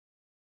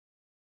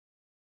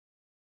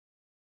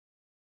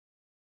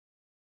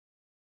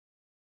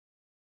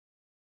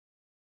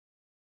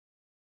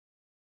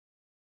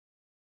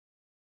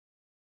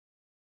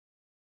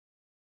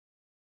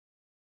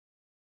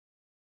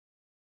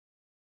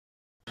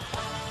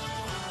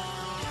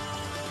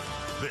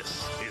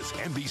This is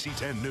NBC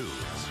 10 News.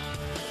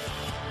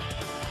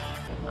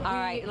 All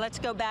right, let's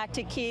go back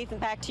to Keith and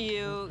back to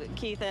you,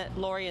 Keith and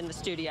Lori in the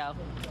studio.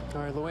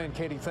 All right, Luann,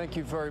 Katie, thank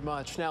you very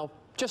much. Now,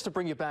 just to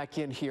bring you back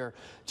in here,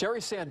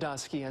 Jerry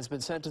Sandusky has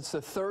been sentenced to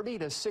 30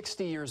 to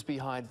 60 years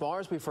behind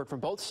bars. We've heard from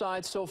both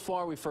sides so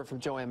far. We've heard from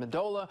Joe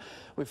Amendola.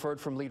 We've heard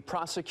from lead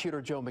prosecutor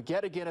Joe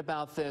McGettigan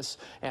about this.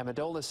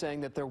 Amendola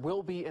saying that there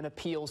will be an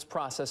appeals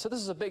process. So this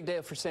is a big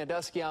day for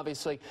Sandusky,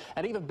 obviously.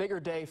 An even bigger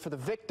day for the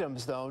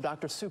victims, though.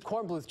 Dr. Sue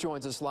Cornbluth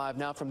joins us live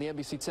now from the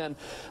NBC 10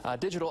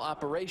 Digital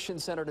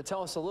Operations Center to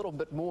tell us a little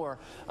bit more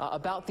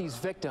about these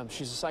victims.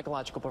 She's a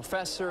psychological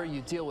professor.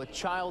 You deal with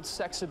child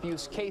sex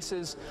abuse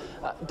cases.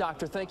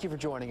 Doctor, thank you for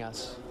joining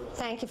us.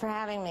 Thank you for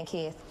having me,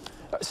 Keith.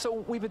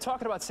 So we've been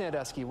talking about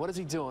Sandusky. What is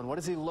he doing? What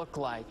does he look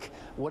like?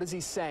 What is he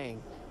saying?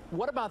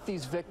 What about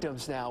these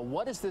victims now?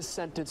 What does this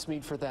sentence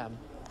mean for them?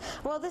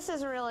 Well, this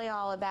is really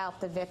all about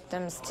the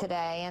victims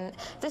today, and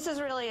this is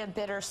really a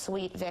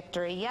bittersweet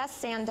victory. Yes,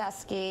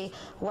 Sandusky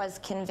was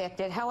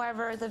convicted.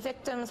 However, the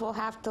victims will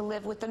have to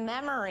live with the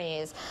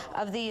memories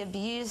of the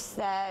abuse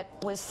that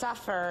was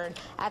suffered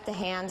at the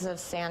hands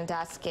of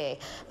Sandusky.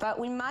 But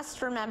we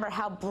must remember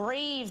how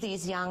brave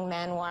these young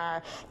men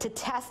were to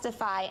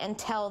testify and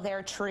tell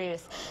their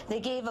truth. They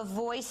gave a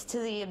voice to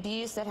the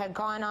abuse that had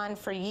gone on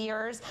for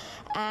years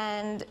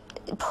and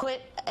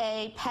put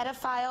a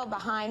pedophile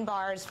behind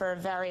bars for a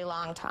very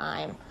long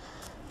time.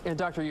 And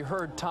Doctor, you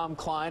heard Tom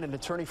Klein, an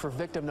attorney for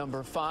victim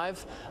number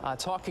 5,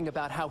 talking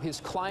about how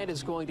his client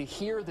is going to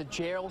hear the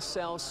jail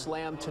cell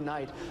slam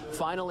tonight.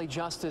 Finally,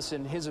 justice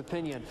in his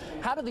opinion.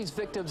 How do these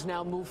victims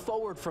now move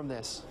forward from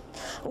this?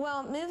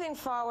 Well, moving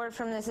forward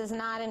from this is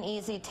not an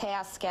easy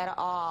task at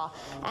all,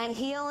 and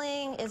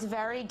healing is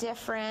very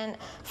different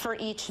for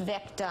each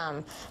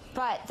victim,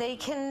 but they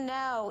can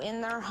know in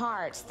their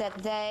hearts that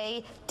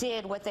they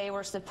did what they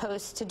were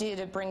supposed to do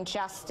to bring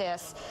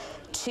justice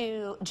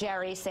to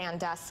Jerry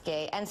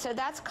Sandusky, and so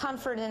that's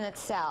comfort in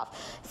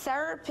itself.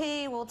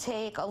 Therapy will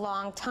take a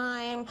long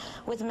time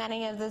with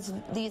many of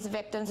these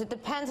victims. It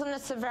depends on the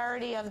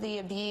severity of the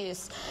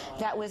abuse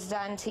that was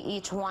done to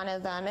each one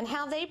of them and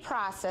how they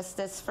process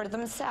this for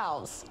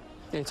themselves.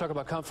 You talk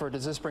about comfort.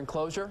 Does this bring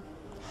closure?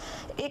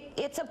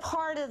 It's a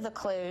part of the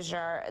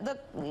closure.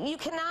 You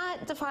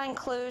cannot define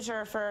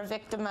closure for a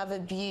victim of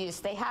abuse.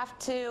 They have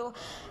to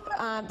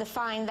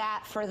define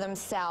that for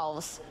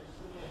themselves.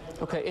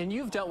 Okay, and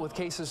you've dealt with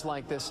cases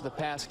like this in the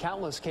past,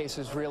 countless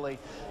cases really.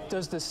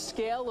 Does the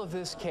scale of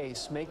this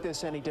case make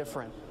this any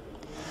different?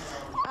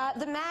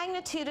 The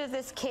magnitude of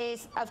this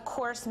case, of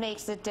course,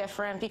 makes it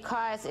different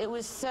because it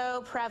was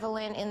so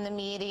prevalent in the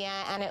media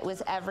and it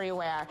was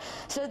everywhere.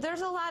 So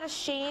there's a lot of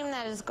shame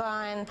that has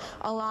gone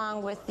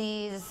along with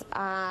these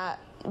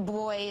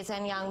boys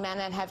and young men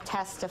that have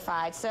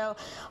testified. So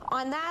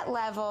on that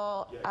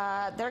level,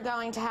 they're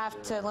going to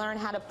have to learn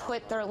how to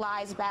put their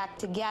lives back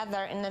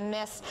together in the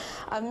midst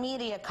of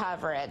media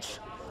coverage.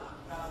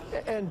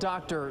 And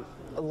Doctor,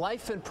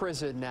 life in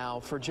prison now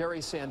for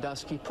Jerry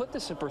Sandusky. Put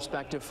this in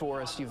perspective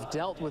for us. You've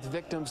dealt with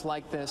victims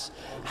like this.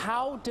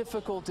 How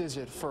difficult is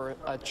it for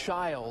a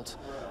child,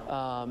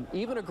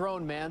 even a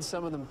grown man,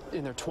 some of them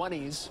in their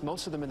 20s,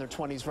 most of them in their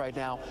 20s right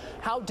now,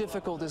 how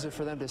difficult is it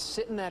for them to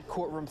sit in that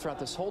courtroom throughout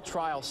this whole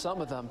trial, some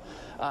of them,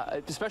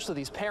 especially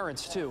these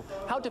parents too?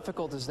 How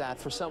difficult is that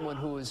for someone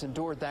who has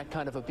endured that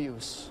kind of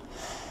abuse?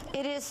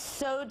 It is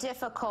so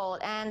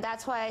difficult, and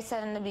that's why I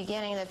said in the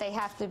beginning that they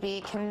have to be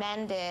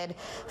commended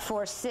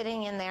for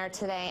sitting in there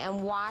today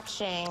and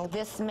watching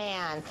this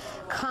man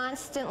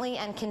constantly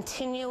and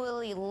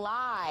continually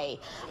lie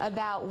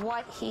about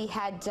what he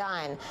had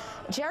done.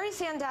 Jerry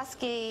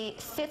Sandusky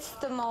fits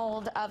the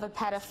mold of a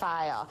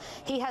pedophile.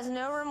 He has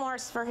no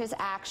remorse for his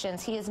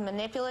actions. He is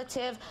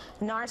manipulative,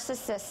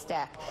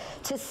 narcissistic.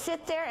 To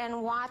sit there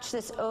and watch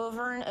this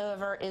over and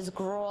over is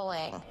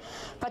grueling.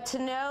 But to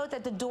know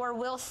that the door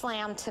will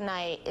slam tonight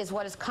is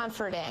what is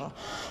comforting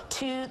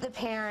to the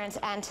parents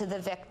and to the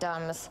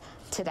victims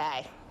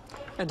today.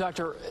 And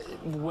Doctor,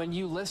 when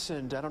you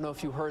listened, I don't know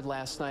if you heard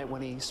last night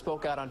when he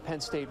spoke out on Penn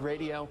State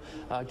radio,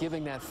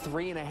 giving that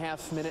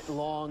 3.5-minute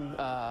long,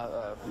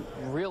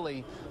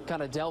 really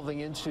kind of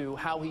delving into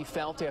how he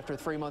felt after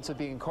 3 months of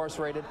being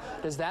incarcerated.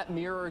 Does that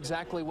mirror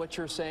exactly what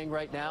you're saying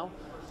right now,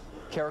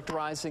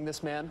 characterizing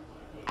this man?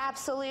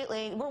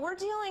 Absolutely. We're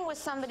dealing with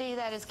somebody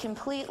that is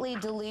completely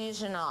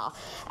delusional.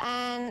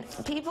 And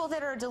people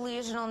that are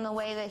delusional in the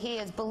way that he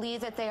is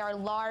believe that they are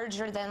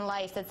larger than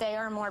life, that they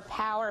are more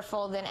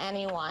powerful than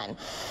anyone.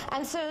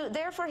 And so,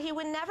 therefore, he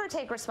would never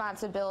take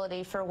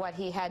responsibility for what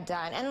he had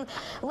done. And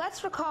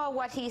let's recall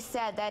what he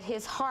said, that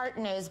his heart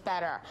knows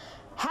better.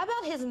 How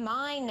about his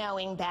mind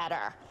knowing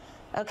better?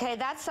 Okay,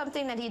 that's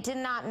something that he did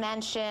not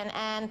mention,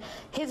 and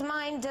his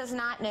mind does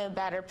not know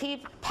better.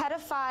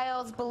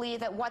 Pedophiles believe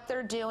that what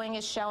they're doing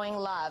is showing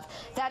love.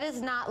 That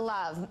is not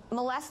love.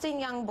 Molesting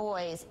young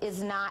boys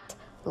is not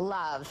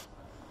love.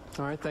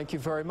 All right, thank you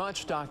very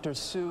much, Dr.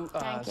 Sue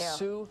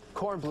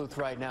Cornbluth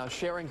right now,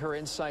 sharing her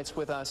insights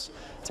with us,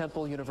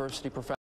 Temple University professor.